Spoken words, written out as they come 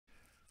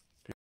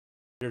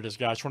Here it is,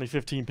 guys.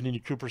 2015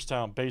 Panini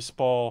Cooperstown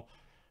Baseball.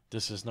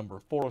 This is number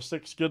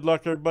 406. Good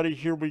luck, everybody.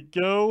 Here we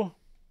go.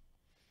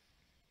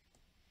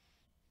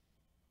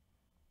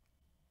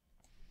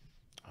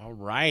 All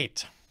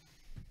right.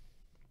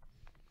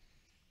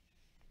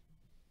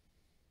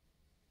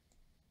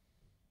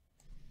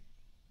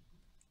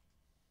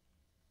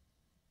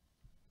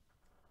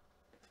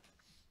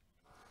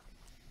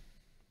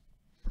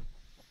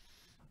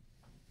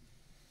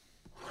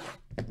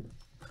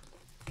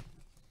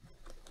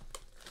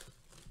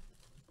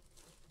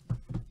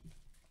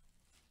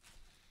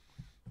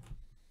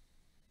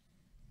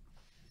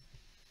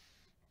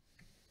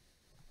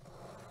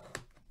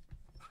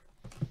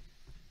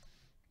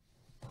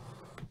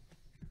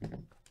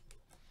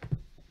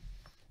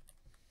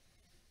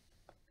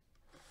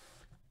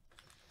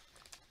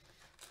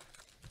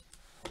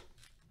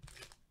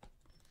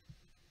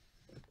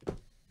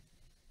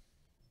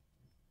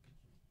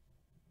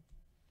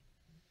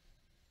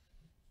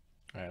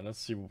 All right, let's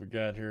see what we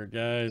got here,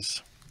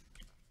 guys.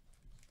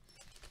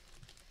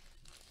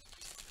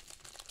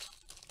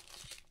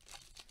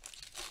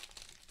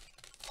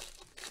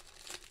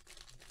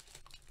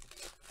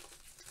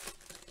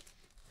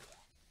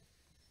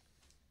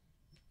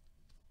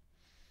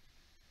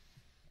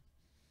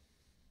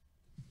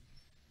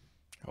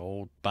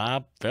 Old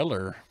Bob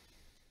Feller.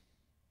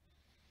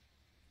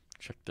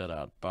 Check that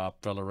out. Bob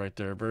Feller right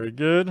there. Very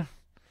good.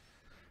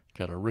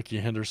 Got a Ricky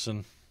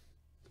Henderson.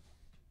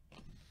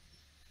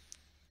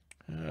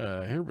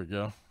 Here we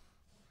go.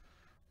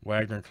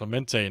 Wagner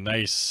Clemente.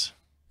 Nice.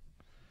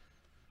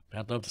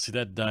 I'd love to see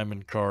that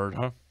diamond card,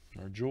 huh?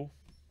 Or jewel.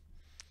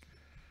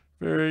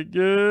 Very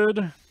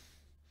good.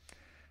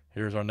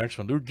 Here's our next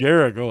one. Lou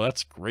Gehrig. Oh,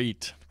 that's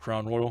great.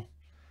 Crown Royal.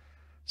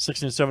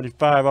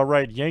 1675. All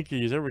right,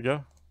 Yankees. There we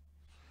go.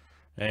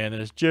 And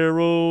there's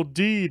Gerald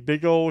D.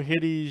 Big old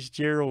hitties.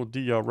 Gerald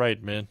D. All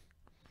right, man.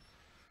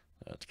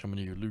 That's coming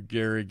to you. Lou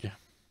Gehrig.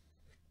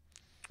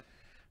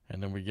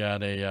 And then we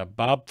got a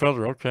Bob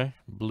Feller. Okay.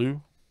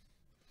 Blue.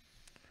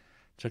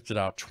 Check it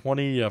out.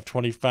 20 of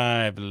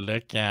 25.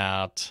 Look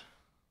out.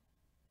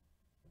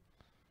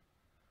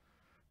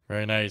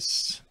 Very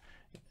nice.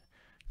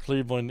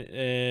 Cleveland.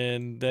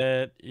 And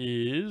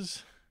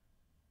that's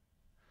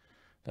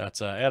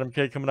Adam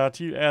K coming out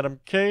to you. Adam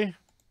K.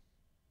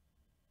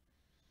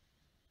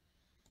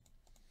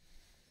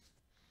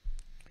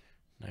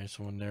 Nice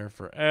one there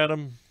for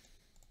Adam.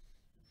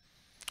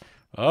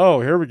 Oh,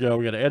 here we go.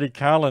 We got Eddie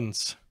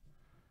Collins.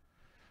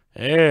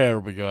 There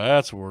we go.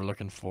 That's what we're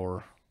looking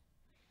for.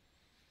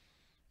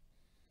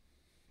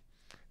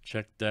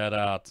 Check that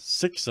out.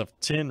 6 of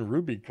 10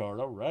 Ruby card.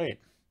 All right.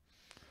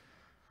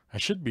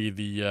 That should be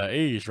the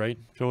A's, right?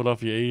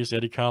 Philadelphia A's,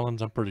 Eddie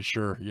Collins. I'm pretty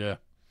sure. Yeah.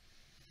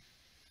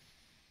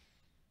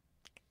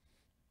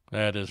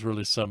 That is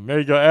really something. There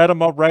you go,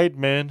 Adam. All right,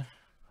 man.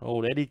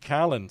 Old Eddie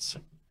Collins.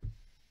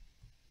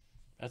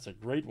 That's a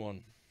great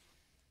one.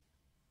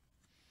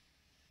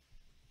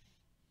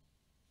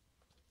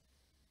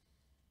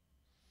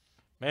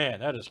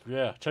 Man, that is,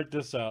 yeah, check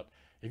this out.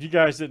 If you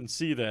guys didn't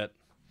see that,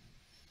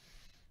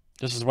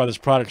 this is why this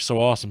product's so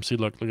awesome. See,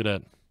 look at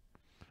that.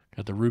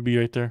 Got the ruby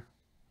right there.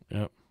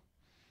 Yep.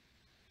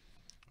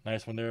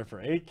 Nice one there for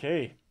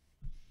AK.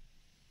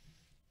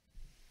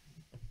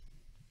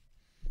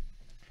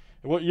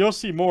 Well, you'll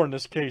see more in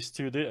this case,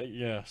 too.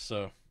 Yeah,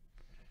 so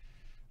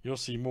you'll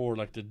see more,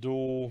 like the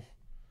dual,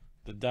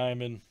 the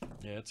diamond.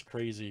 Yeah, it's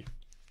crazy.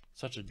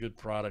 Such a good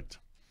product.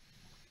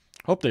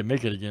 Hope they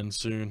make it again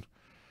soon.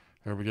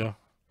 There we go.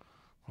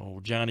 Oh,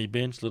 Johnny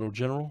Bench, Little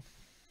General.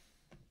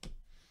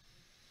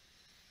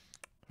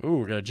 Ooh,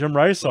 we got a Jim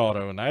Rice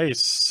auto.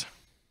 Nice.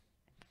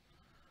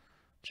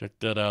 Check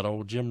that out.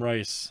 Old Jim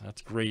Rice.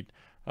 That's great.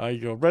 You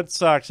go. Red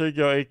Sox. There you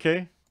go,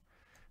 AK.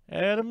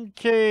 Adam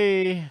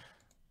K.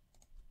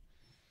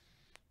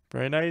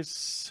 Very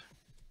nice.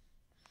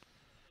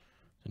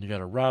 And you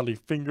got a Riley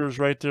Fingers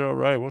right there. All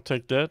right, we'll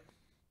take that.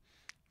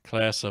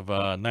 Class of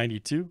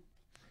 92.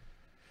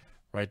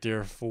 Right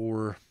there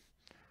for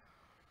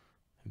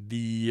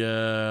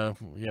the,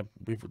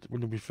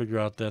 when did we figure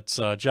out that's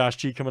Josh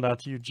G coming out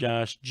to you?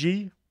 Josh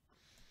G.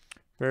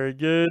 Very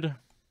good.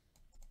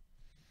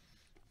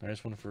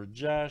 Nice one for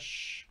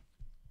Josh.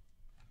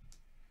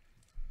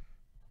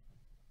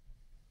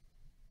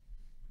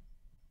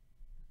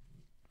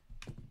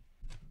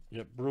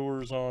 Yep,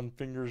 Brewers on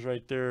Fingers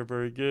right there.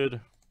 Very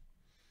good.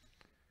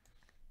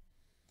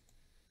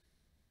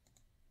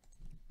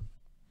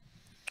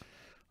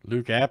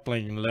 Luke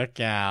Appling, look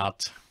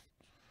out.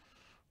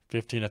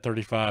 15 of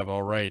 35.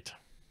 All right.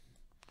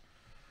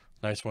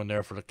 Nice one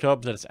there for the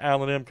Cubs. That's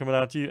Alan M coming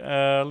out to you.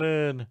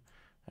 Alan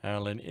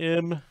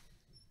M.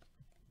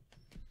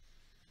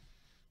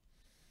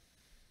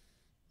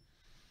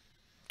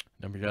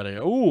 Then we got a,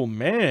 oh,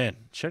 man.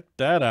 Check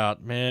that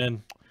out,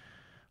 man.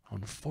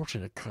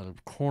 Unfortunate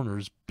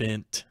corners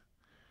bent.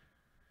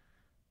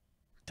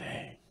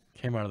 Dang.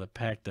 Came out of the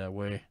pack that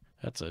way.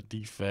 That's a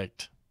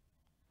defect.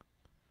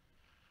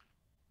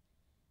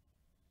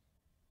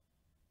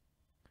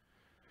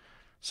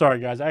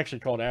 Sorry, guys. I actually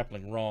called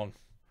Appling wrong.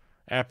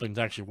 Appling's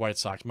actually White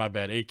Sox. My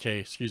bad. AK,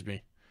 excuse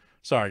me.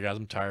 Sorry, guys.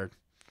 I'm tired.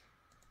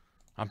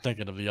 I'm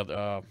thinking of the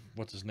other,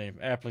 what's his name?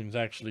 Appling's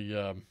actually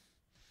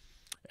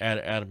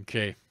Adam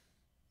K.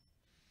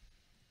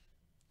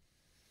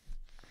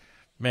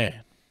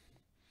 Man.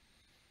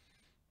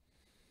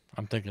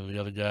 I'm thinking of the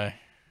other guy.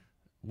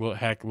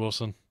 Hack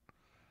Wilson.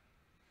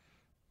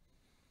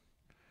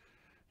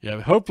 Yeah,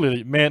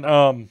 hopefully,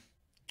 man,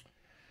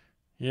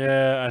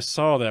 yeah, I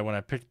saw that when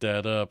I picked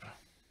that up.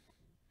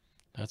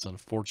 That's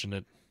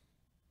unfortunate.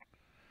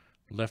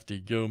 Lefty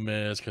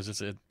Gomez,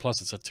 because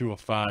plus it's a 2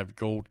 of 5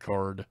 gold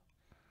card.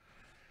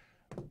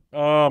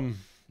 Let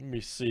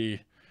me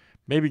see.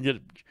 Maybe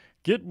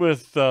get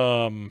with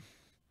Sarah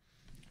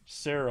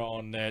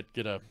on that.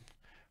 Get a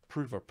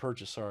proof of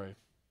purchase. Sorry.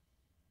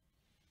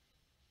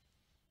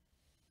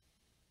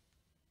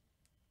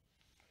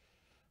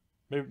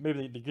 Maybe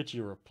they need to get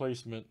you a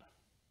replacement.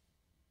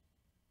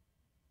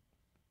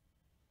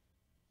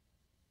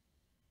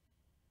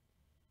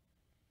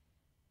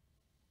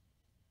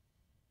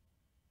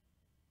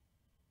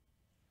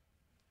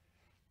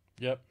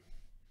 Yep.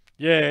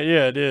 Yeah,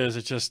 it is.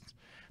 It's just,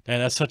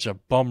 man, that's such a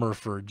bummer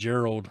for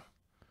Gerald,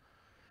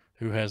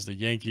 who has the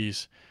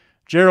Yankees.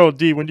 Gerald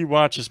D, when you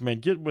watch this,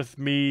 man, get with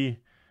me,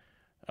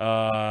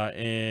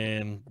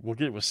 and we'll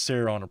get with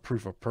Sarah on a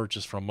proof of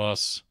purchase from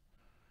us.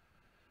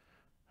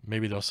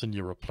 Maybe they'll send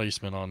you a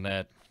replacement on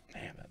that.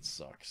 Man, that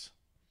sucks.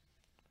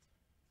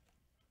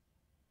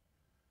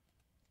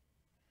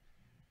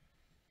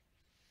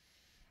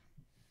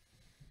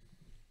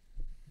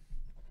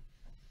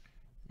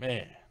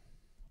 Man.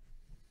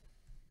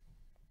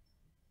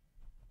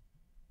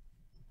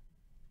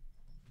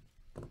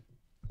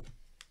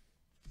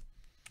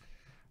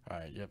 All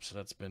right, yep, so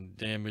that's been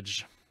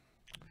damaged.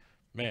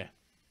 Man.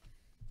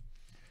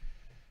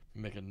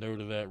 Make a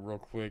note of that real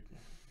quick.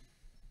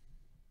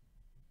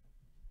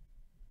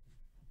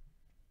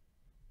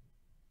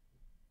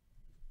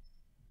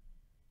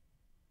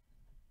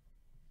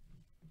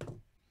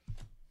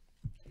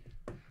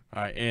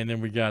 All right, and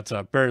then we got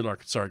Barry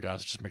Larkin. Sorry,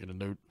 guys, just making a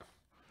note.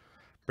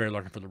 Barry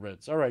Larkin for the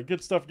Reds. All right,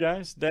 good stuff,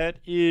 guys. That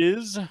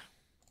is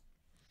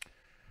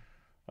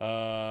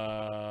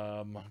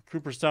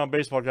Cooperstown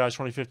Baseball, guys,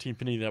 2015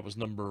 Panini. That was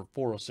number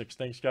 406.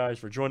 Thanks, guys,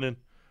 for joining.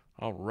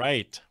 All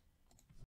right.